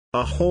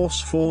A horse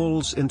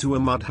falls into a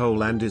mud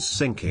hole and is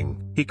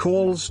sinking. He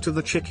calls to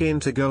the chicken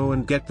to go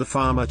and get the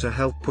farmer to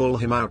help pull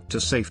him out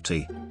to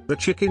safety. The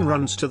chicken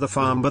runs to the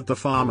farm, but the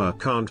farmer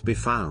can't be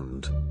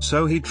found.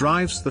 So he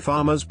drives the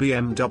farmer's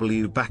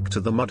BMW back to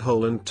the mud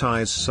hole and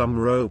ties some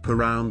rope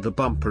around the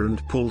bumper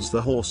and pulls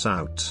the horse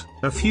out.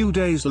 A few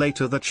days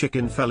later the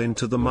chicken fell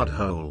into the mud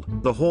hole.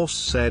 The horse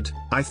said,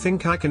 "I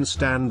think I can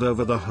stand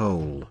over the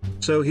hole."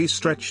 So he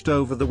stretched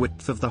over the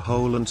width of the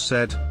hole and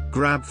said,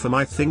 "Grab for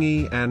my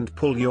thingy and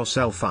pull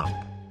yourself up."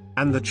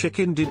 And the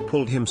chicken did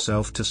pull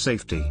himself to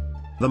safety.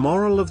 The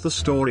moral of the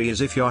story is,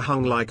 if you're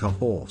hung like a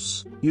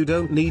horse, you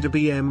don't need a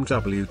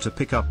BMW to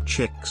pick up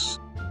chicks.